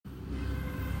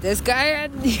This guy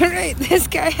had, you're right, this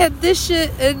guy had this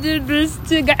shit, and then this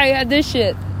guy had this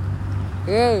shit.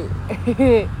 Yeah.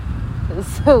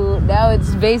 So now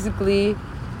it's basically,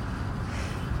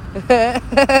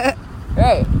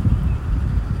 right,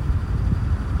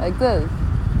 like this.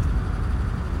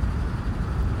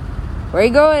 Where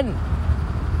you going?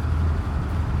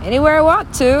 Anywhere I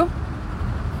want to.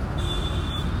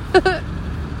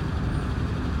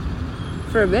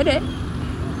 For a minute.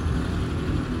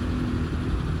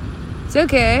 It's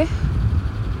okay.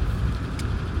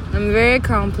 I'm very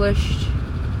accomplished.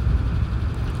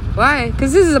 Why?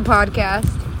 Because this is a podcast.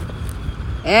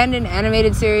 And an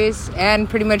animated series. And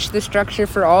pretty much the structure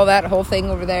for all that whole thing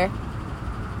over there.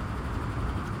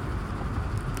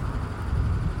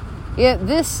 Yeah,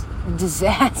 this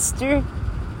disaster.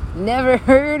 Never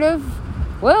heard of.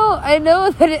 Well, I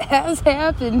know that it has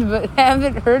happened, but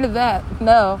haven't heard of that.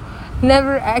 No.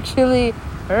 Never actually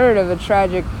heard of a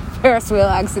tragic Ferris wheel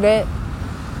accident.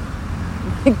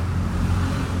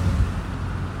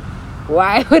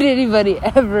 Why would anybody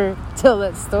ever tell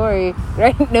that story,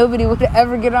 right? Nobody would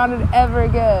ever get on it ever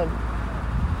again.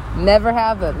 Never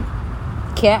happened.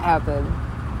 Can't happen.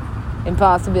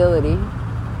 Impossibility.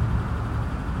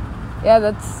 Yeah,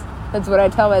 that's what I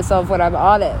tell myself when I'm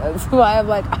on it. That's why I'm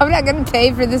like, I'm not going to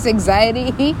pay for this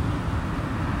anxiety.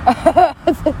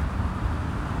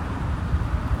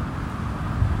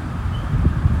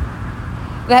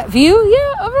 That view?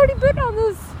 Yeah, I've already been on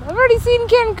this. I've already seen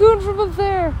Cancun from up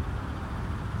there.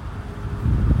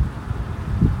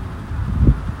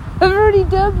 I've already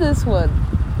done this one.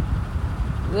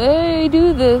 They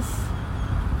do this.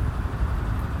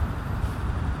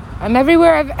 I'm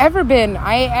everywhere I've ever been.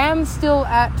 I am still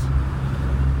at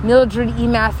Mildred E.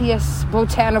 Mathias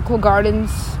Botanical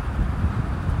Gardens.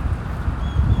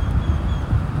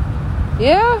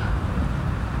 Yeah.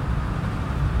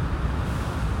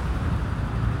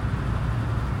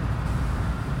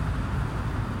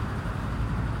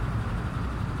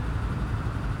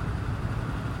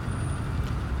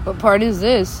 What part is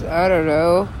this? I don't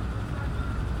know.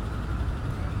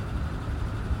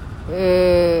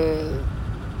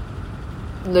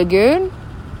 Lagoon?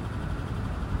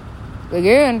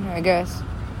 Lagoon, I guess.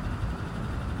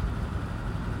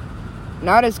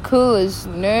 Not as cool as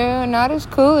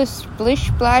Splish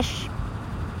Splash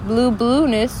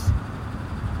Blueness.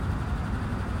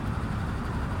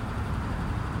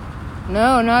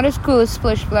 No, not as cool as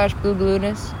Splish Splash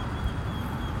Blueness.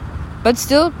 But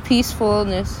still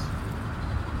peacefulness.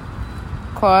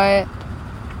 Quiet.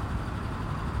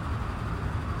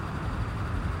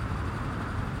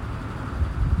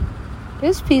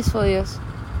 It's peaceful, yes.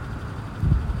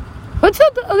 What's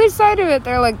on the other side of it?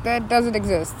 They're like, that doesn't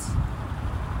exist.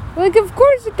 Like, of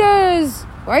course it does.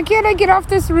 Why can't I get off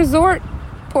this resort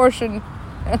portion?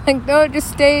 I'm like, no,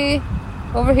 just stay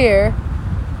over here.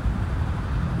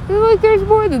 They're like, there's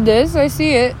more than this. I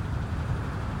see it.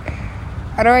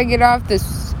 How do I get off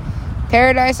this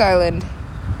paradise island?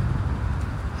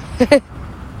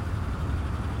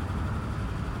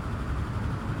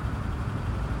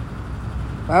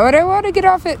 Why would I want to get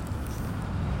off it?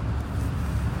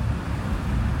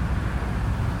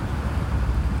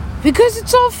 Because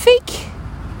it's all fake.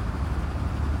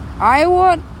 I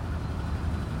want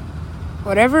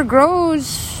whatever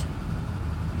grows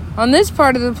on this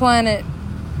part of the planet.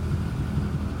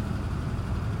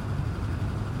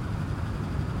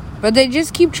 But they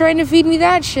just keep trying to feed me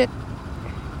that shit.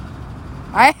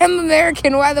 I am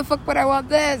American. Why the fuck would I want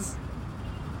this?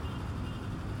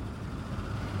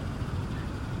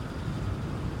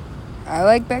 I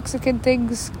like Mexican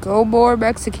things. Go more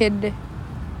Mexican.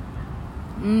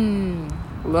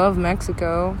 Love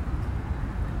Mexico.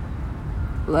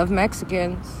 Love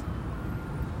Mexicans.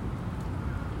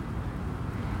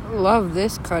 Love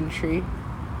this country.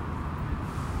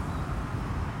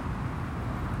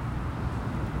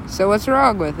 So what's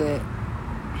wrong with it?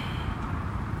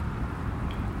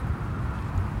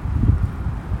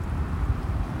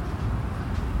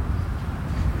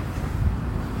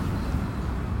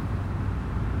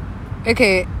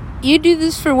 Okay, you do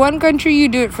this for one country, you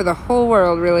do it for the whole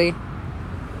world, really.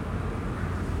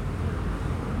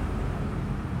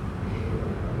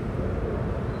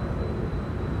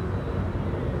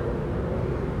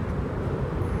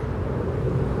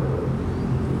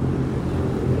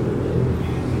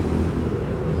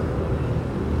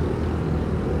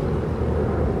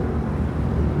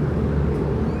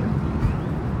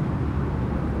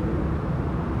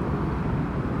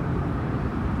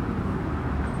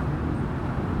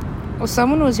 Well,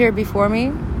 someone was here before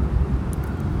me.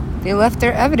 They left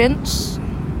their evidence.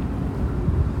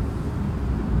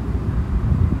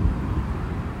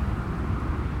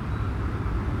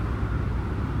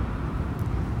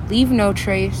 Leave no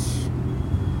trace.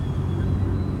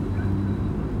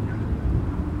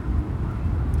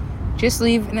 Just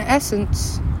leave an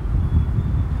essence.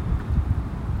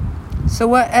 So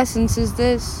what essence is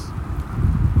this?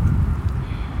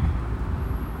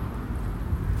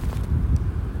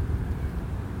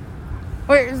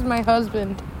 Where's my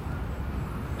husband?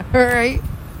 Alright.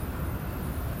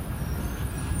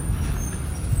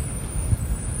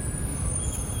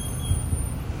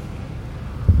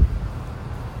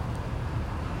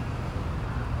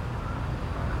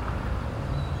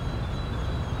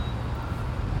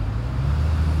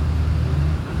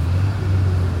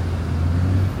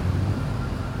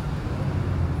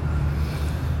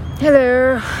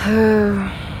 Hello.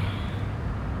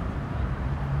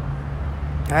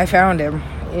 I found him.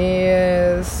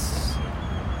 Yes.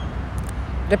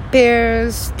 It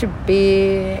appears to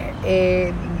be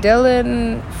a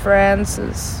Dylan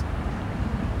Francis.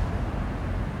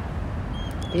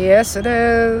 Yes, it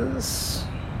is.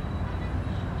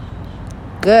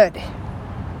 Good.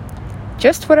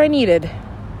 Just what I needed.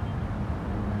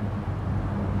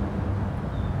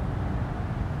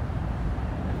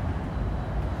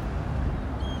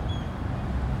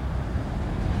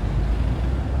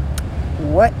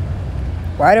 What?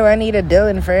 Why do I need a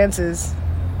Dylan Francis?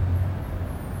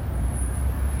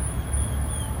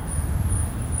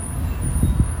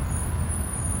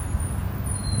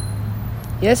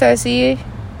 Yes, I see.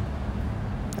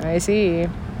 I see.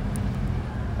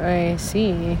 I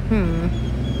see.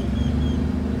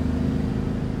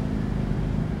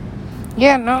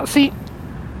 Yeah, no, see.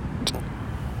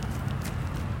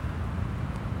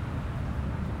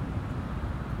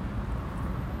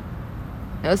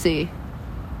 No, see.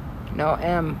 No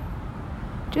M.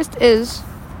 Just is.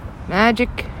 Magic.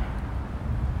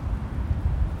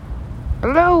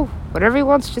 Hello. Whatever he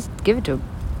wants, just give it to him.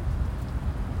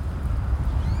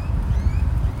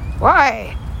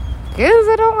 Why? Because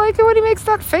I don't like it when he makes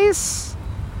that face.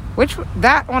 Which one?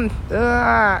 That one.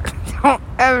 Don't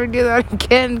ever do that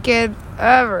again, kid.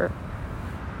 Ever.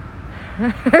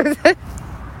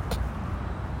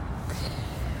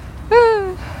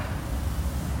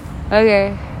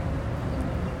 Okay.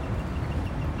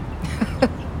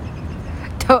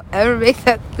 Don't ever make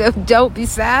that. Don't be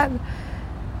sad.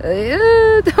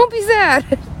 Don't be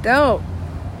sad. Don't.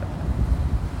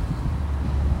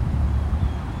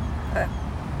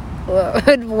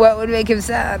 What would make him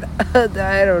sad?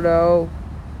 I don't know.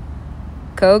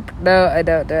 Coke? No, I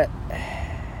don't do it.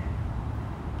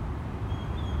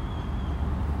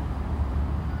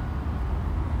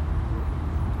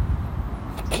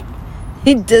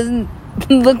 He doesn't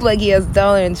look like he has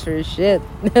tolerance for shit.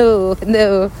 No.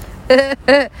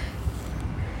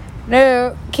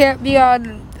 No, can't be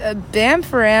on a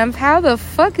Bamfaramp. How the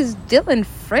fuck is Dylan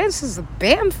Francis a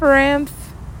Bamfaramp?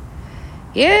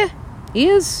 Yeah, he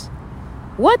is.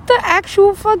 What the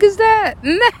actual fuck is that?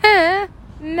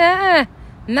 Nah.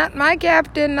 Not my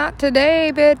captain. Not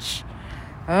today, bitch.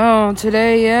 Oh,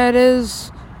 today, yeah, it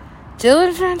is.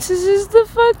 Dylan Francis is the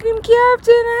fucking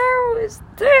captain. How is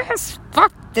this?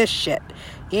 Fuck this shit.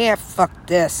 Yeah, fuck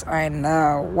this. I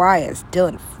know. Why is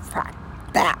Dylan... Fuck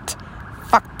that.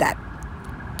 Fuck that.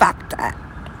 Fuck that.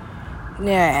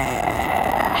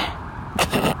 Yeah.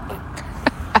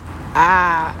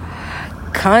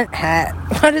 Cunt hat.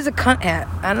 What is a cunt hat?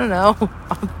 I don't know.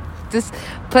 Just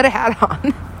put a hat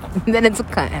on. Then it's a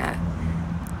cunt hat.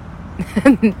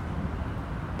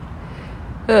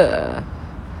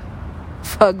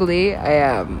 Fugly, I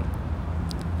am.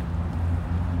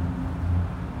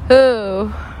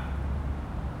 Oh.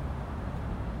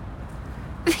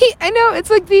 I know, it's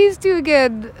like these two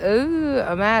again. Ooh,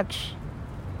 a match.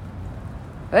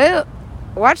 Well,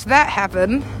 watch that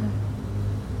happen.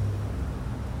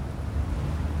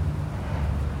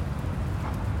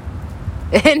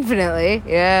 Infinitely,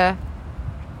 yeah.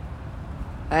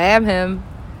 I am him.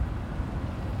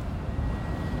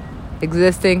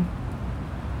 Existing.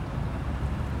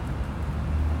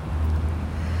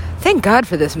 Thank God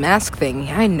for this mask thing.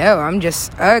 I know, I'm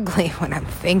just ugly when I'm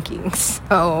thinking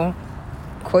so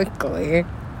quickly.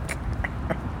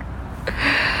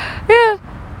 Yeah,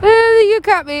 you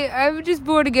caught me. I'm just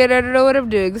bored again. I don't know what I'm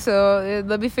doing, so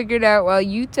let me figure it out while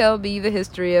you tell me the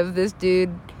history of this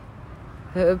dude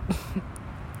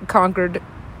conquered.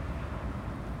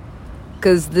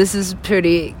 Because this is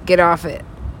pretty. Get off it.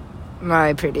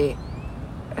 My pretty.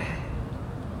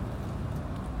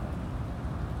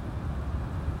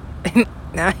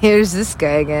 Now here's this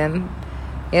guy again.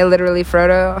 Yeah, literally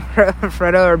Frodo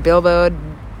or Bilbo,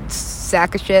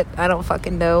 sack of shit. I don't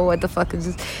fucking know what the fuck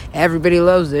is this. Everybody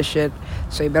loves this shit,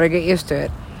 so you better get used to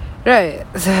it. Right.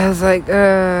 So I was like,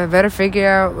 better figure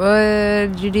out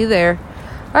what did you do there.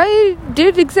 I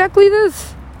did exactly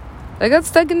this. I got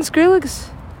stuck in Skrillex.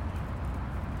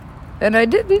 And I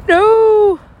didn't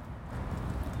know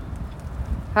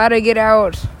how to get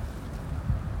out.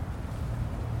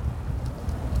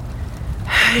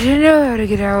 I didn't know how to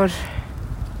get out.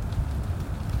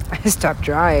 I stopped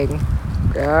trying.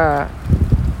 Yeah.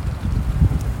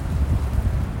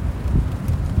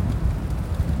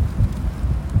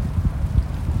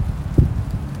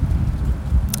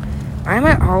 Why am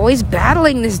I always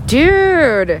battling this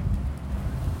dude?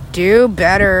 Do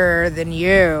better than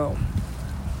you.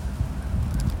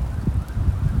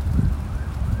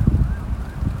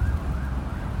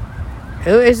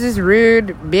 Who is this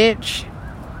rude bitch?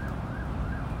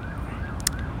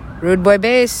 Rude boy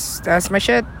bass. That's my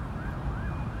shit.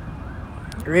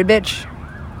 Rude bitch.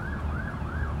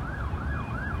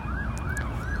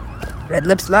 Red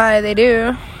lips lie, they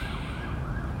do.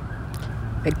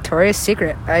 Victoria's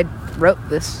Secret. I wrote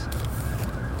this.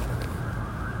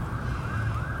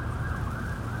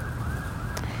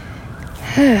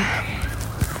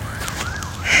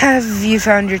 Have you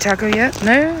found your taco yet?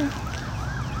 No?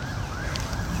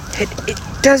 It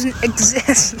doesn't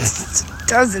exist. It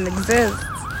doesn't exist.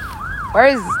 Where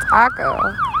is this taco?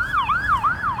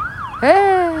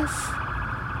 Yes.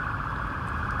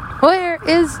 Where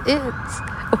is it?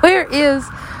 Where is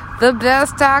the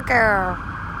best taco?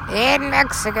 In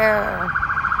Mexico.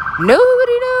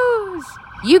 Nobody knows.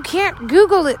 You can't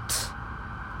Google it.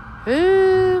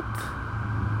 Oop.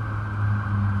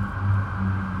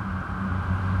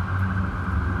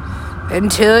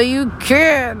 Until you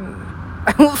can.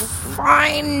 I will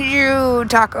find you,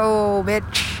 taco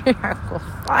bitch. I will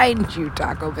find you,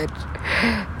 taco bitch.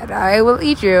 And I will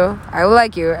eat you. I will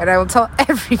like you. And I will tell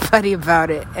everybody about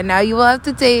it. And now you will have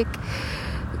to take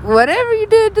whatever you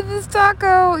did to this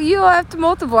taco, you'll have to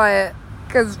multiply it.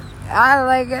 Because I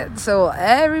like it. So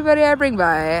everybody I bring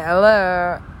by,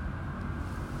 hello.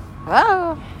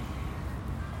 Hello.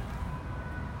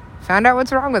 Found out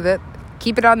what's wrong with it.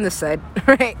 Keep it on this side.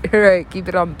 Right. Keep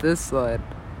it on this side.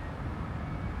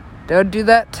 Don't do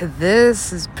that to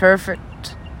this. Is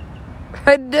perfect.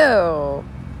 I know.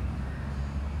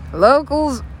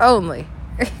 Locals only.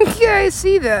 Yeah, I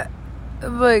see that.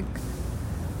 I'm like,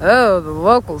 oh, the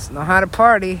locals know how to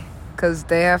party because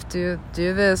they have to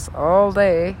do this all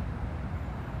day.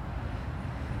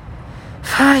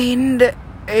 Find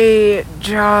a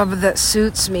job that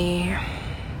suits me.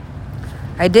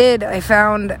 I did. I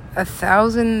found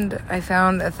 1,000. I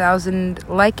found 1,000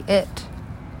 like it.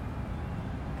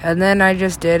 And then I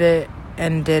just did it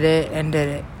and did it and did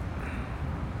it.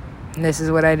 And this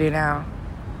is what I do now.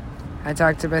 I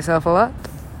talk to myself a lot.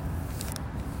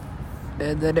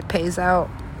 And then it pays out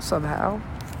somehow.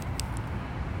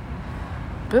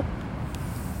 Boop.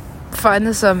 Find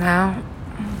the somehow.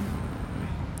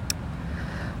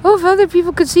 Oh, if other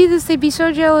people could see this, they'd be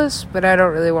so jealous. But I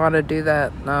don't really want to do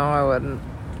that. No, I wouldn't.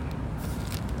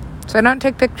 So I don't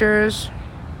take pictures.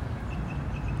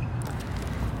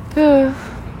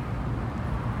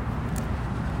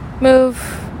 Move.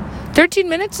 13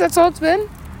 minutes, that's all it's been.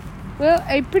 Well,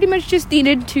 I pretty much just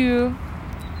needed to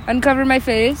uncover my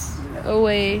face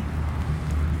away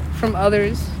from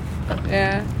others.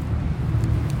 Yeah.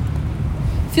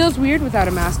 Feels weird without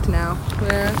a mask now.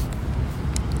 Yeah.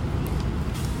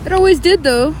 It always did,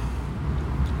 though.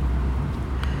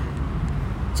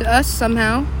 To us,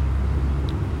 somehow.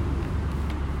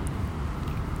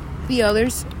 The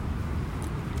others.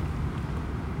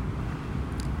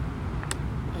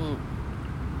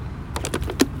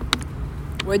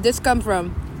 Where'd this come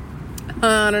from?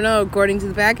 I don't know, according to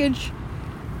the package.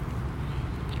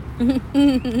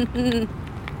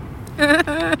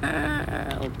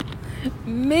 Help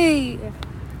me.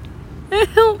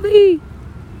 Help me.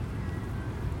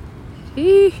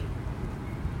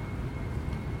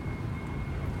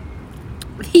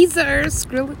 These are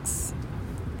Skrillex.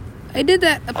 I did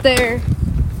that up there.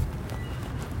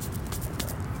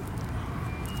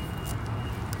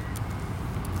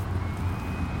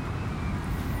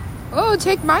 Oh,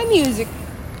 take my music.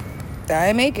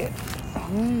 I make it.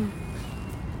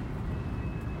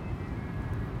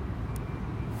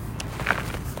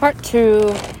 Part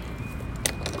 2.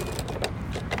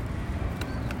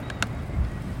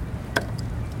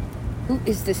 Who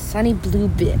is this sunny blue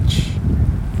bitch?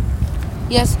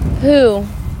 Yes, who?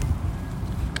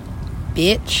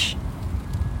 Bitch.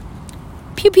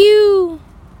 Pew pew.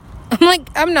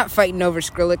 I'm not fighting over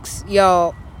Skrillex,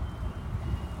 y'all.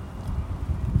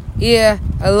 Yeah,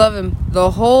 I love him.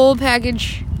 The whole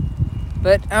package.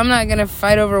 But I'm not gonna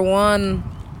fight over one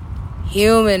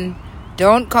human.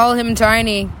 Don't call him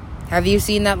tiny. Have you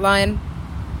seen that lion?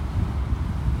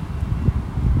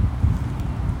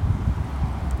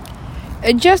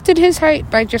 Adjusted his height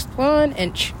by just 1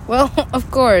 inch. Well, of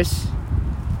course.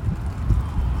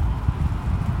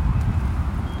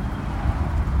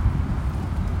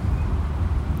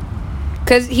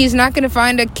 Because he's not going to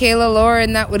find a Kayla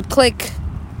Lauren that would click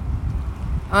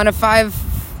on a 5...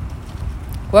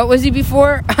 What was he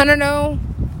before? I don't know.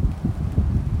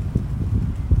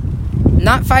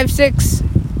 Not 5'6".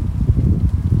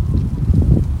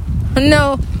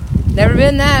 No, never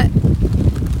been that.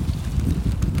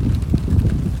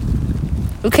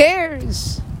 Who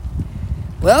cares?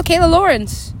 Well, Kayla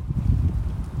Lawrence.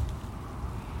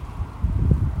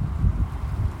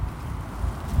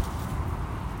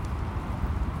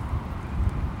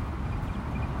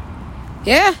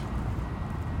 Yeah.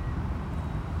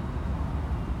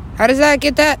 How does that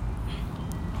get that?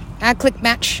 Click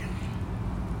match.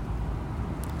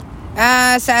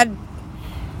 Sad.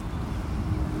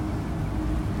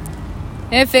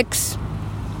 And fix.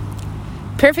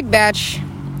 Perfect batch.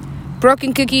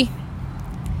 Broken cookie.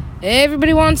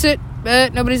 Everybody wants it,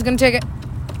 but nobody's gonna take it.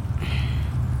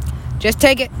 Just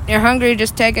take it. You're hungry,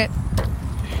 just take it.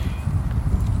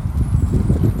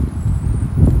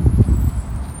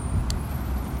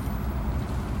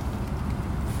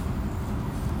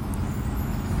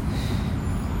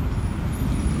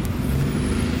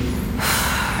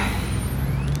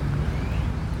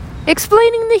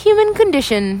 Explaining the human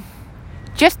condition.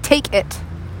 Just take it.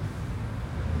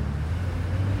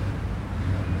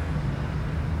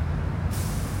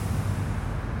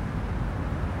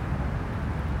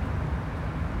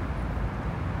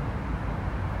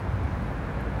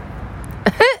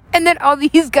 And then all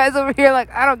these guys over here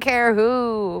like, I don't care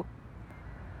who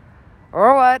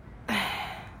or what.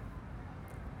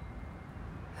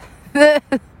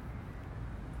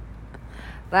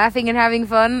 Laughing and having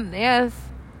fun, yes.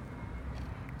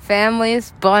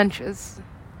 Families, bunches.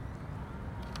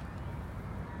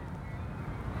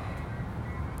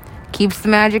 Keeps the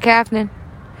magic happening.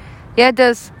 Yeah, it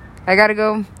does. I gotta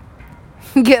go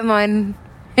get mine.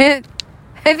 I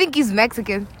think he's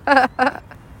Mexican.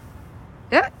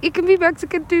 Yeah, he can be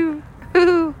Mexican too.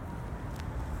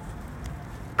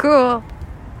 Cool.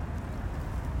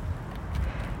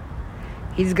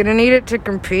 He's gonna need it to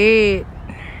compete.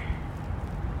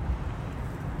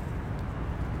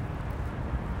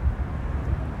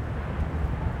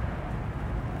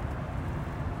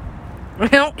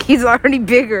 Well, he's already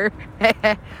bigger.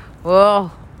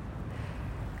 Whoa.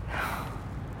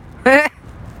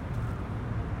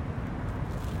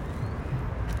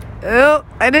 Oh,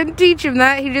 I didn't teach him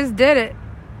that. He just did it.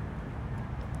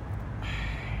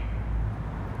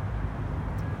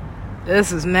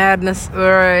 This is madness. All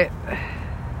right.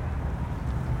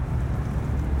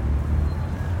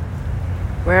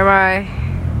 Where am I?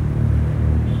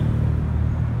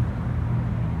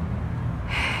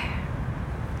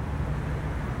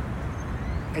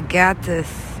 I got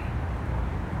this.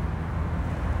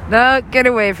 No, get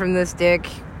away from this dick.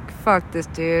 Fuck this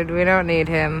dude. We don't need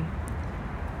him.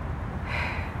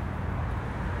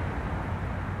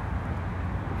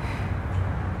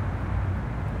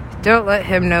 Don't let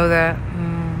him know that.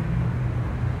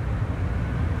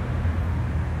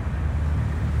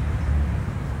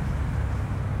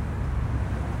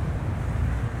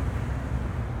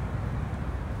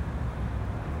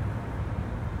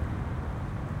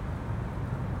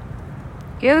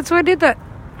 Yeah, that's why I did that.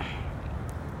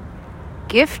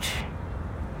 Gift.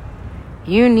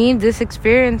 You need this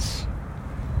experience.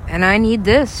 And I need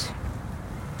this.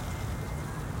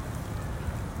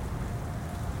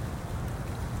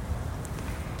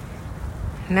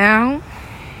 Now,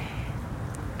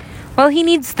 well, he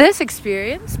needs this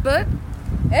experience, but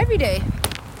every day.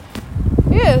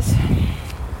 Yes.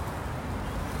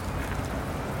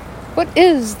 What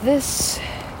is this?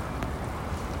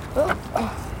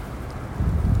 Oh.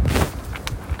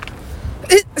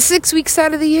 6 weeks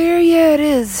out of the year? Yeah, it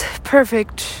is.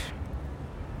 Perfect.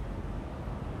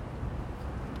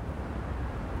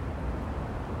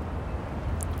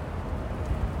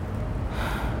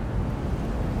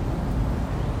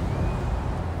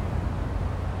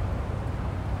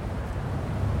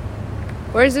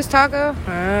 Where's this taco?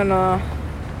 I don't know.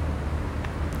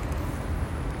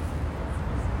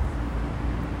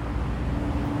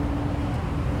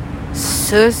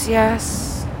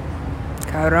 Sucias.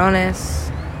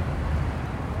 Cabrones.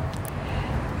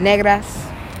 Negras.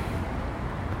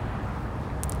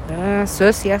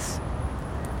 Sucias.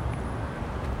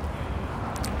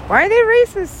 Why are they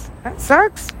racist? That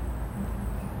sucks.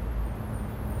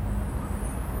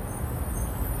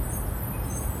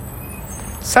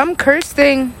 Some curse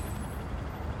thing.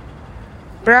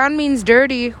 Brown means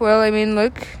dirty. Well, I mean,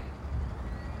 look.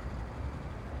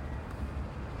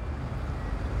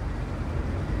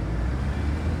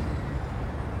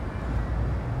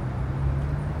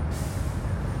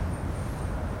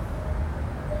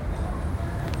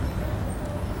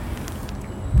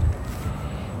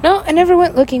 No, I never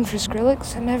went looking for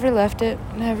Skrillex. I never left it.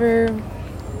 Never.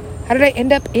 How did I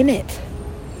end up in it?